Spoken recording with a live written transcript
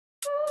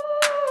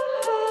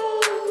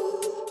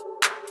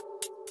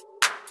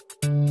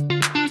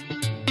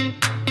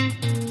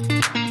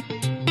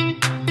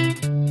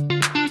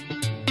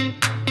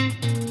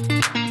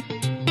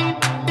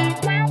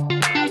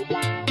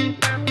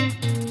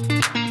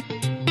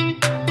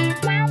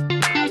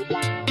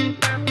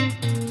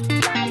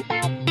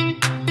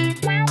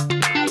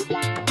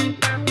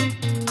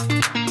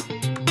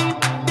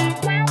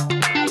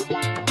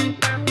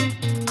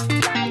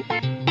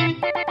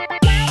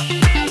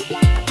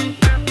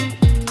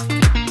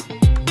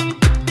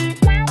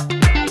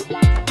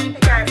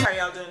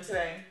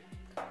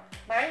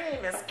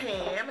name is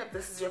Pam, if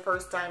this is your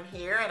first time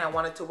here, and I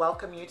wanted to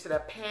welcome you to the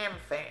Pam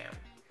fam.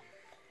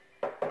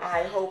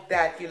 I hope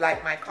that you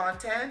like my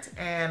content,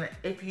 and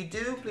if you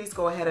do, please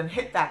go ahead and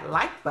hit that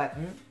like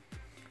button.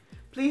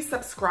 Please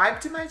subscribe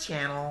to my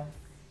channel,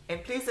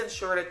 and please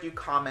ensure that you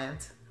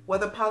comment,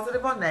 whether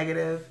positive or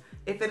negative.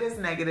 If it is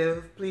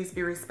negative, please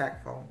be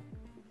respectful.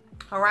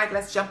 All right,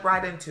 let's jump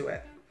right into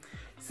it.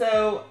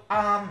 So,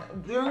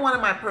 during one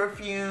of my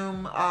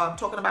perfume,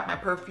 talking about my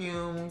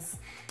perfumes,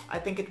 I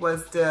think it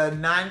was the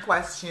 9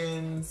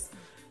 questions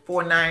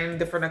for 9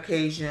 different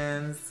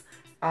occasions.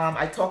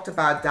 I talked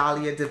about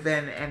Dahlia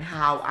Divin and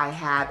how I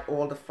had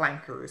all the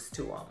flankers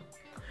to them,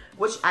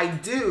 which I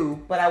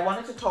do, but I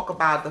wanted to talk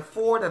about the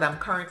 4 that I'm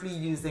currently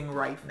using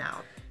right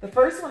now. The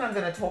first one I'm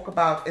going to talk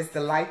about is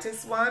the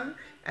lightest one,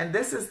 and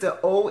this is the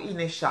Eau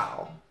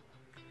Initiale.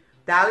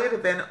 Dahlia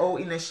Divin Eau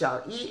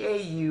Initiale,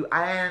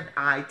 E-A-U-I-N-I-T-I-A-L-E.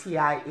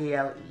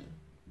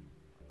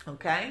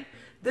 Okay?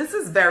 This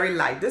is very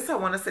light. This, I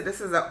want to say, this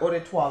is an eau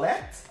de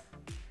toilette.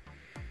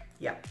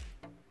 Yep.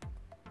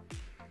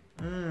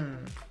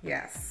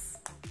 Yes.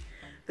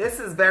 This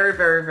is very,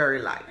 very, very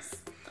light.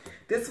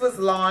 This was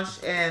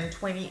launched in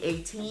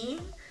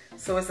 2018,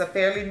 so it's a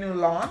fairly new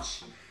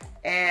launch.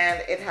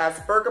 And it has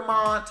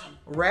bergamot,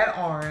 red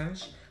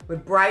orange,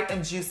 with bright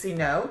and juicy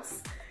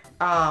notes,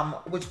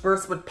 which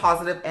bursts with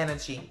positive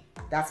energy.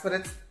 That's what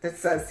it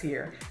says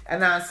here.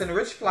 And now it's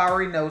enriched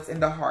flowery notes in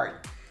the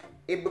heart.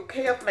 A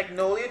bouquet of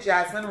magnolia,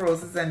 jasmine,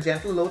 roses, and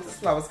gentle lotus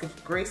flowers gives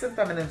grace and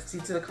femininity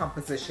to the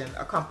composition,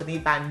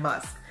 accompanied by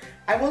musk.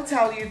 I will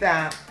tell you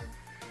that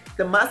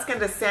the musk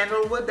and the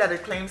sandalwood that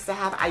it claims to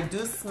have, I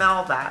do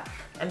smell that.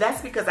 And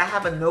that's because I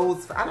have a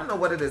nose for, I don't know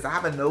what it is. I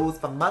have a nose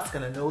for musk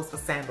and a nose for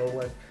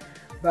sandalwood.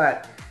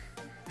 But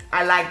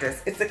I like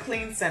this. It's a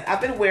clean scent.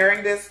 I've been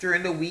wearing this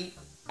during the week.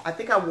 I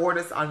think I wore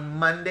this on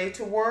Monday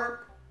to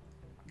work.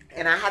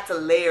 And I had to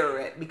layer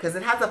it because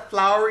it has a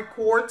flowery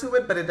core to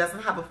it, but it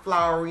doesn't have a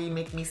flowery,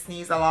 make me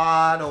sneeze a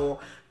lot, or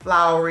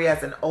flowery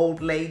as an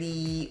old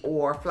lady,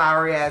 or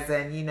flowery as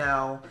in, you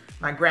know,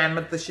 my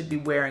grandmother should be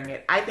wearing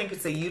it. I think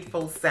it's a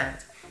youthful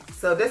scent.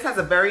 So this has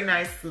a very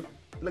nice,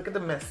 look at the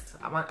mist.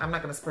 I'm not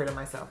going to spray it on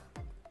myself.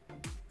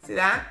 See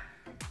that?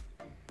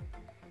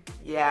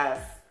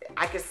 Yes,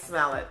 I can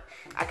smell it.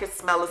 I can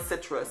smell the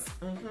citrus.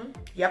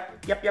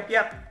 Yep.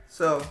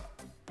 So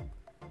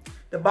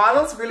the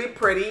bottle's really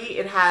pretty.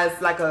 It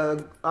has like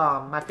a,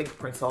 my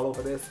fingerprints all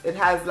over this. It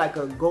has like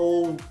a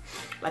gold,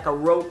 like a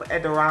rope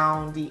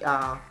around the,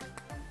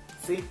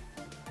 see?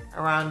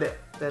 Around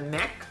the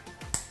neck.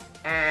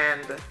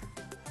 And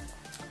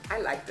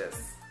I like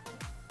this.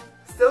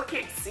 Still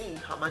can't see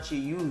how much you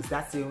use.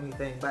 That's the only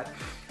thing. But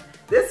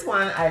this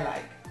one I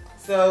like.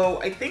 So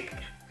I think,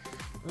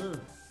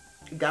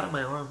 it got on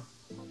my arm.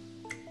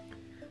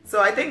 So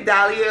I think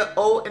Dahlia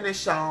Eau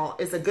Initiale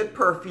is a good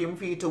perfume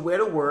for you to wear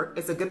to work.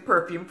 It's a good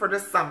perfume for the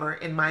summer,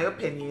 in my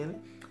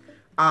opinion,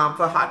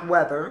 for hot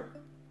weather.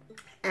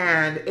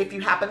 And if you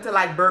happen to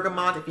like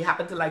bergamot, if you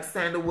happen to like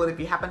sandalwood, if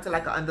you happen to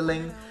like an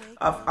underling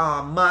of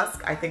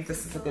musk, I think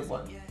this is a good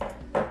one.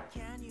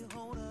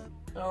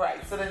 All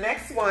right, so the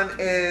next one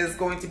is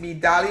going to be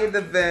Dahlia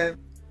Divin.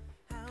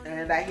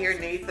 And I hear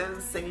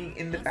Nathan singing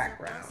in the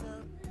background.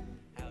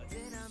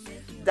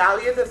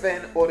 Dahlia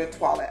Divin Eau de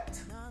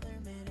Toilette.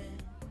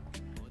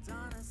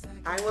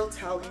 I will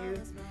tell you,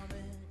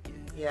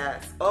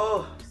 yes.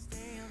 Oh,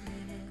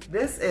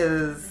 this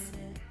is,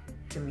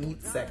 to me,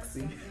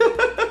 sexy.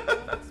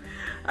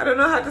 I don't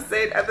know how to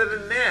say it other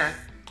than that.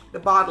 The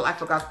bottle, I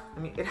forgot. I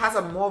mean, it has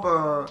a more of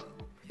a,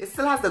 it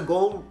still has the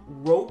gold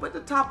rope at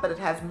the top, but it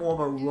has more of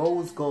a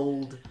rose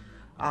gold.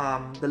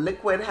 The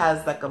liquid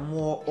has like a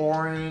more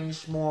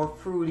orange, more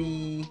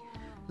fruity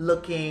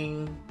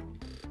looking,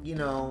 you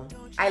know.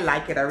 I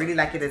like it. I really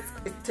like it. It's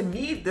to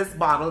me, this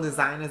bottle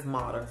design is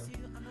modern.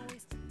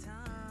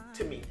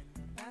 To me.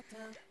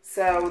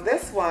 So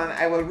this one,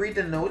 I will read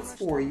the notes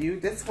for you.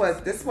 This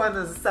one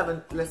is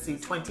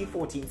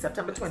 2014,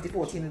 September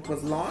 2014 it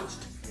was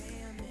launched.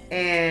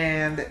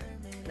 And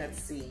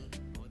let's see.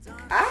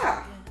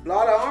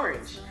 Blood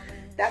orange.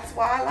 That's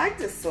why I like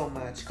this so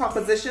much.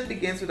 Composition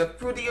begins with the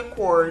fruity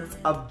accords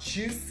of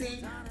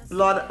juicy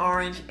blood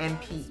orange and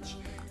peach.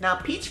 Now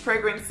peach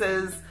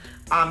fragrances,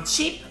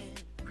 cheap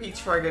peach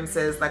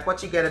fragrances, like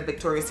what you get at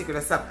Victoria's Secret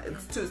or something,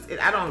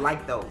 I don't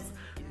like those.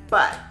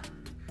 But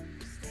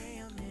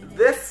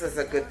this is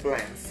a good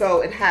blend.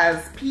 So it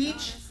has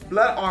peach,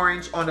 blood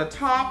orange on the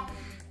top,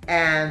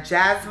 and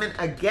jasmine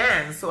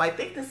again. So I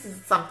think this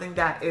is something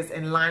that is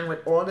in line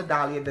with all the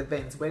Dahlia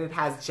Divins, where it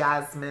has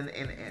jasmine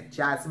in it,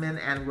 jasmine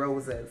and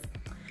roses.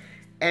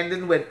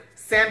 Ending with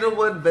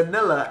sandalwood,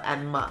 vanilla,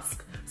 and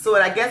musk. So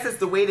I guess it's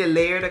the way they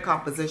layer the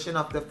composition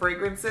of the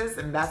fragrances,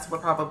 and that's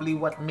probably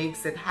what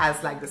makes it has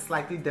like the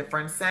slightly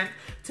different scent.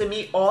 To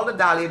me, all the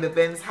Dahlia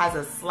Divins has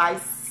a slight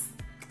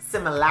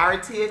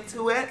similarity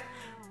to it,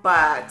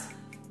 but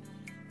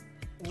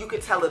you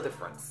could tell the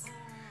difference.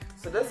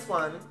 So this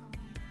one,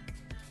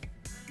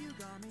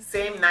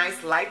 same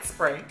nice light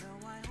spray.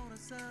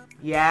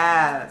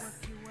 Yes.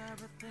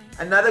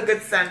 Another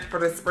good scent for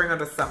the spring or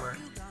the summer.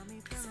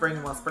 spring.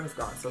 Well, spring's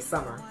gone, so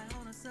summer.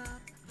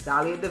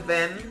 Dahlia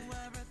Divin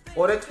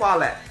Eau de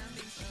Toilette.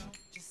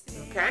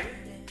 Okay.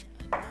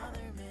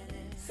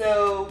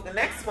 So the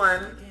next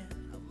one,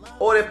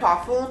 Eau de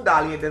Parfum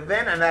Dahlia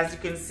Divin, and as you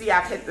can see,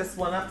 I've hit this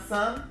one up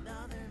some.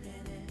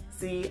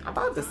 See,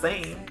 about the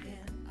same.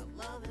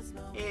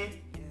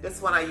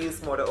 This one I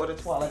use more. The Eau de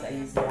Toilette I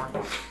use more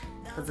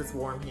because it's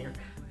warm here.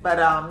 But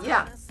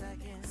yeah.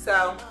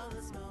 So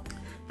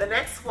the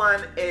next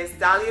one is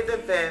Dahlia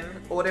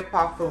Divin Eau de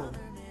Parfum.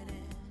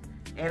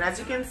 And as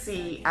you can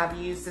see, I've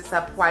used this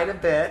up quite a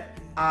bit.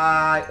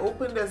 I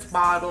opened this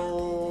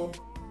bottle,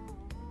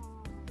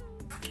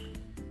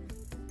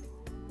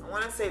 I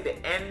want to say the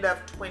end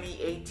of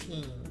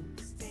 2018.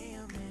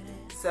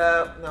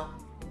 So, no,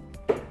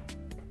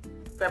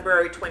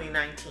 February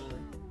 2019,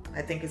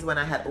 I think is when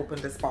I had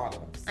opened this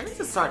bottle. I need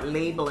to start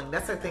labeling.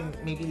 That's the thing,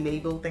 maybe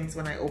label things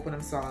when I open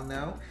them so I'll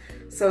know.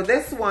 So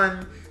this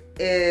one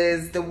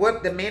is the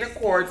wood, the main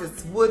accords.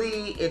 It's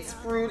woody, it's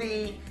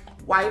fruity,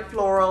 white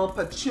floral,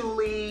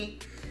 patchouli.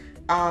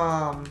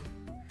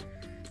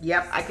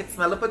 Yep, I could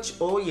smell a patchouli.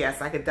 Oh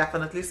yes, I could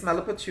definitely smell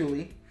a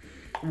patchouli.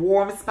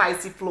 Warm,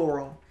 spicy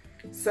floral.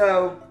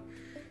 So,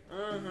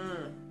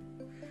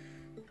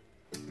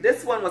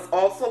 this one was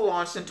also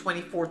launched in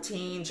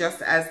 2014,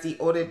 just as the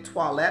Eau de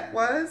Toilette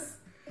was.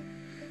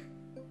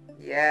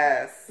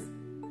 Yes.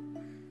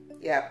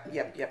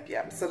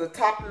 Yep. So the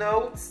top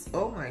notes,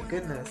 oh my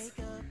goodness.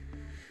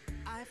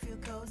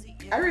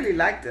 I really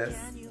like this.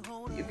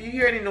 If you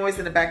hear any noise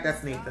in the back,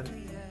 that's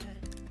Nathan,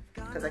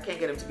 because I can't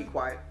get him to be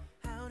quiet.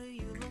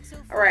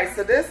 All right,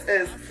 so this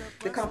is,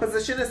 the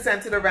composition is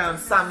centered around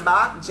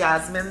sambac,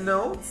 jasmine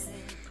notes,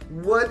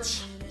 wood,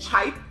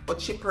 chipe or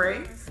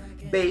chypre,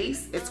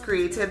 base. It's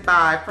created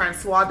by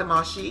Francois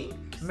Demachy.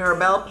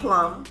 Mirabelle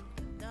Plum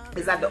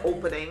is at the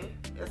opening.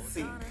 Let's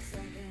see.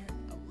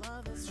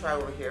 Let's try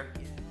over here.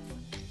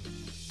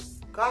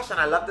 Gosh, and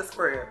I love the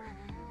sprayer.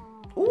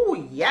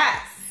 Ooh,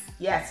 yes.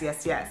 Yes. You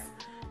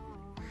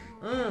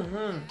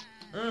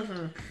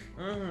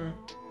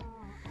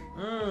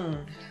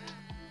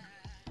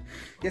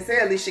say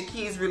Alicia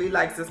Keys really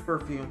likes this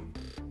perfume.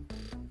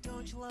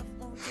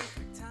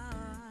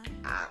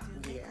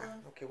 Yeah.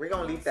 Okay, we're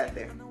gonna leave that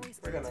there.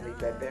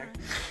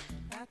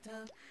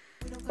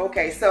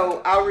 Okay,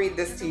 so I'll read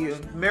this to you.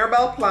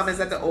 Mirabelle Plum is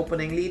at the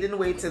opening, leading the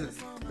way to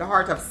the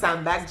heart of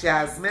sambac,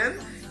 jasmine,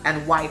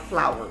 and white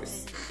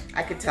flowers.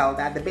 I could tell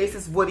that. The base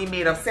is woody,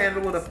 made of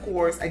sandalwood, of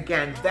course.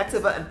 Again,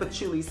 vetiver and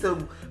patchouli. So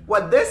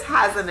what this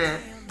has in it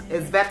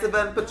is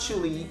vetiver and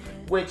patchouli,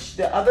 which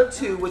the other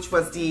two, which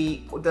was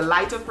the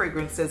lighter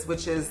fragrances,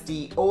 which is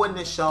the Eau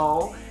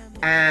Initial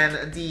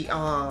and the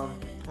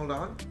hold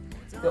on,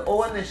 the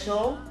Eau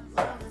Initial,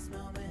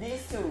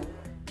 these two,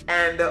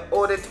 and the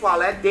Eau de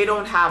Toilette, they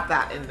don't have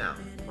that in them,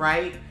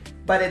 right?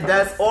 But it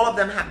does. All of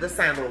them have the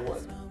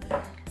sandalwood.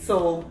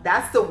 So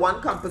that's the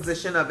one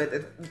composition of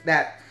it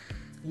that.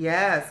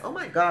 Yes, oh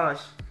my gosh.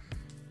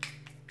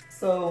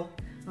 So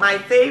my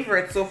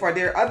favorite so far,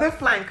 there are other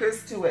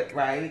flankers to it,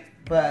 right?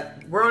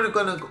 But we're only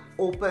gonna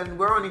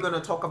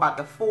talk about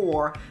the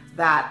 4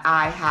 that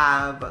I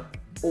have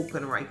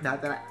open right now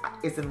that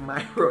is in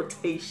my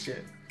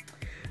rotation.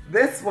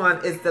 This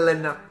one is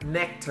the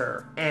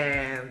Nectar,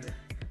 and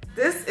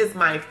this is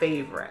my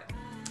favorite.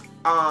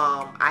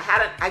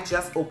 I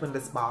just opened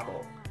this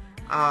bottle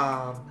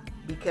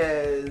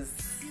because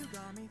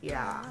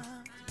I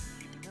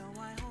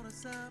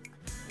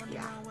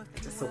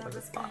just opened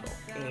this bottle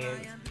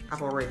and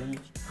I've already,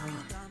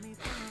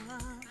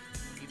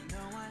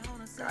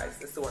 guys,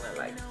 this is the one I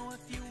like.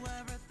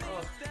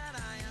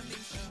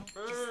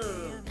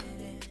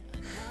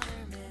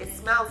 It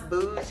smells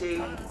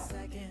bougie.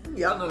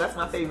 Y'all know that's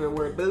my favorite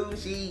word,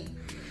 bougie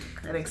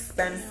and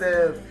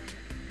expensive.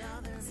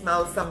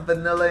 Smells some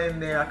vanilla in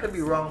there. I could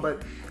be wrong,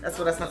 but that's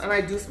what I smell. And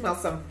I do smell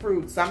some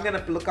fruit, so I'm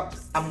gonna look up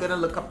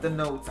the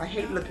notes. I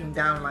hate looking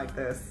down like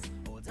this.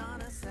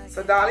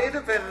 So Dahlia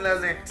Divin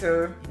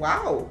Nectar,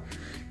 wow.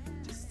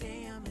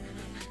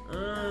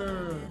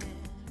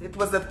 It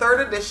was the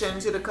 3rd edition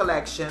to the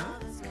collection,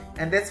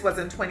 and this was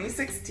in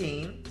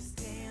 2016.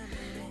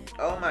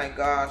 Oh my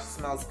gosh,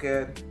 smells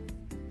good.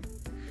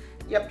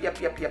 Yep.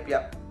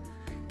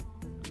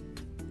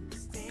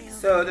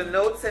 So the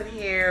notes in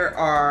here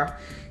are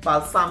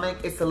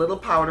balsamic, it's a little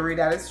powdery,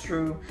 that is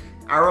true.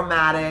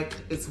 Aromatic,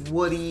 it's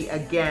woody,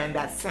 again,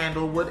 that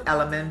sandalwood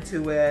element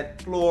to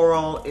it.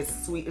 Floral,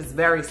 it's sweet, it's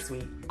very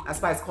sweet. That's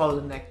why it's called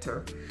a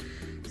nectar.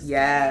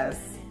 Yes.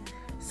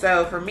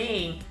 So for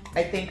me,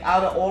 I think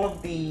out of all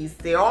of these,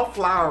 they're all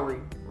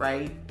flowery,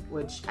 right?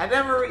 Which I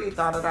never really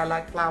thought that I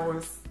liked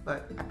flowers,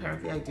 but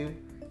apparently I do.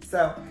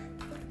 So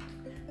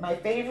my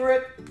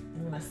favorite,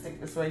 I'm gonna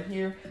stick this right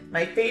here.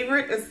 My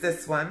favorite is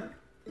this one,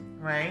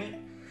 right?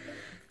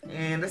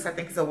 And this I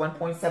think is a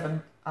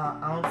 1.7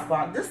 ounce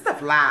bottle. This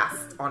stuff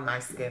lasts on my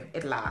skin.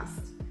 It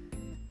lasts.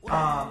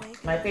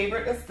 My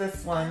favorite is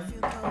this one.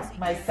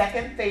 My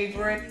second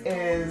favorite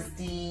is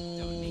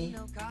the,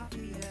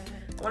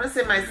 I want to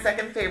say my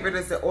second favorite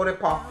is the Eau de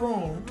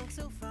Parfum.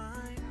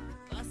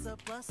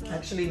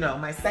 Actually, no.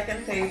 My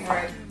second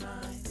favorite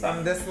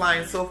from this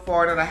line so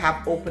far that I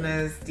have open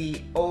is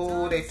the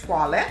Eau de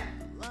Toilette.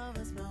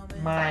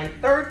 My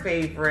third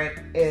favorite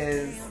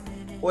is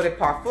Eau de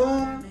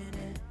Parfum.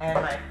 And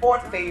my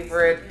fourth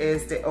favorite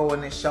is the Eau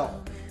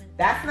Initial.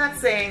 That's not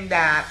saying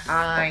that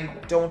I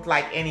don't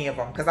like any of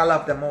them, because I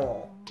love them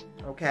all.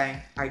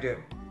 Okay, I do.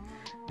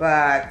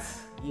 But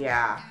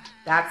yeah,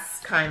 that's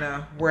kind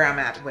of where I'm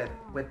at with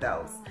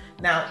those.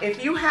 Now,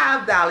 if you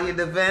have Dahlia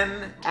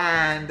Divin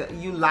and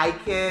you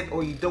like it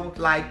or you don't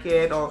like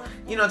it, or,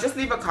 you know, just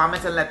leave a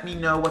comment and let me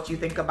know what you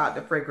think about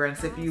the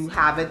fragrance. If you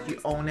have it, you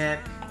own it,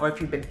 or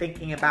if you've been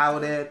thinking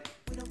about it,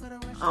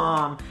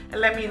 and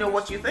let me know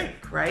what you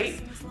think,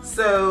 right?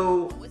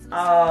 So,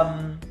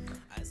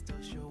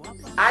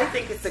 I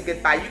think it's a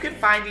good buy. You can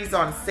find these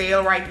on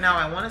sale right now.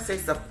 I want to say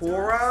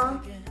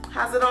Sephora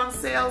has it on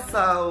sale,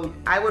 so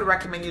I would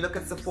recommend you look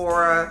at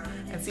Sephora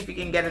and see if you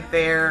can get it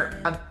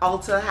there.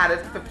 Ulta had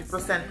it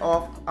 50%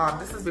 off.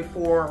 This is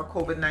before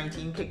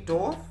COVID-19 kicked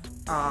off.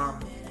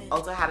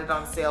 Ulta had it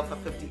on sale for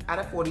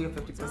 40 or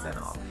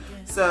 50% off.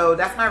 So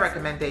that's my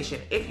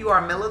recommendation. If you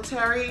are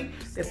military,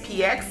 the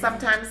PX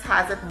sometimes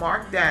has it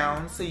marked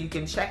down, so you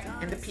can check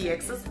in the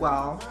PX as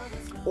well.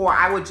 Or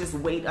I would just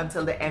wait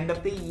until the end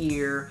of the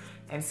year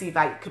and see if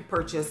I could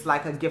purchase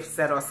like a gift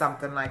set or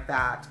something like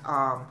that.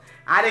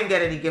 I didn't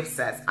get any gift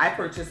sets. I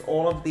purchased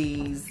all of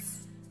these.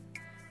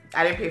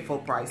 I didn't pay full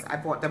price. I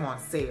bought them on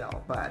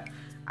sale, but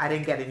I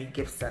didn't get any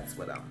gift sets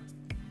with them.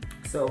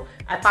 So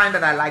I find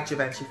that I like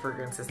Givenchy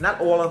fragrances. Not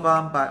all of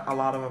them, but a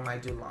lot of them I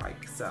do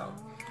like. So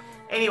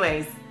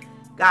anyways,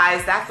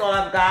 guys, that's all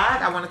I've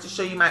got. I wanted to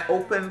show you my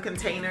open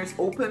containers,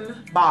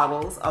 open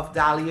bottles of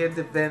Dahlia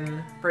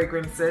Divin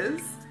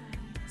fragrances.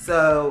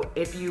 So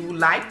if you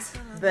liked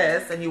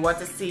this and you want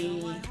to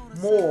see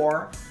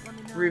more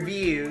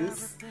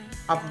reviews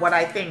of what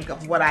I think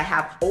of what I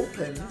have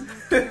opened,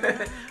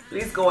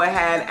 please go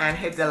ahead and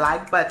hit the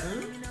like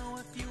button.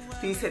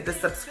 Please hit the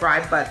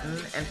subscribe button,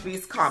 and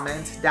please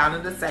comment down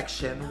in the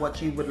section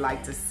what you would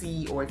like to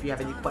see, or if you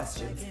have any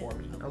questions for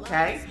me,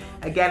 okay?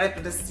 Again,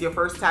 if this is your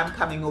first time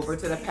coming over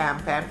to the Pam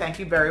Fam, thank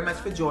you very much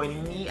for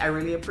joining me. I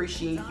really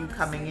appreciate you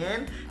coming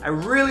in. I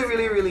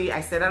really,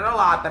 I say that a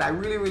lot, but I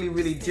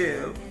really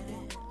do.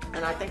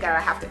 And I think I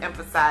have to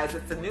emphasize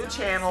it's a new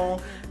channel,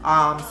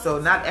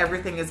 so not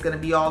everything is going to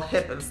be all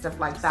hip and stuff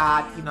like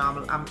that. You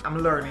know, I'm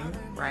learning,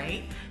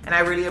 right? And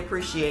I really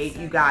appreciate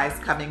you guys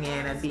coming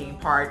in and being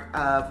part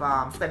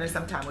of spending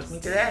some time with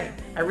me today.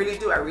 I really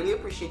do. I really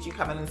appreciate you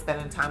coming and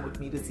spending time with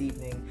me this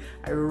evening.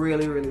 I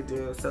really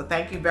do. So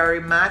thank you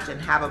very much,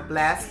 and have a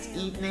blessed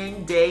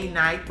evening, day,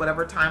 night,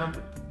 whatever time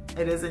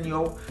it is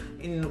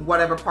in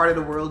whatever part of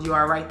the world you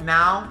are right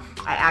now.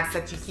 I ask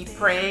that you keep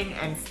praying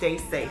and stay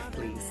safe,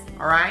 please.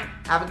 All right?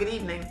 Have a good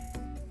evening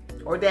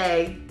or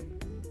day.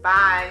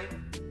 Bye.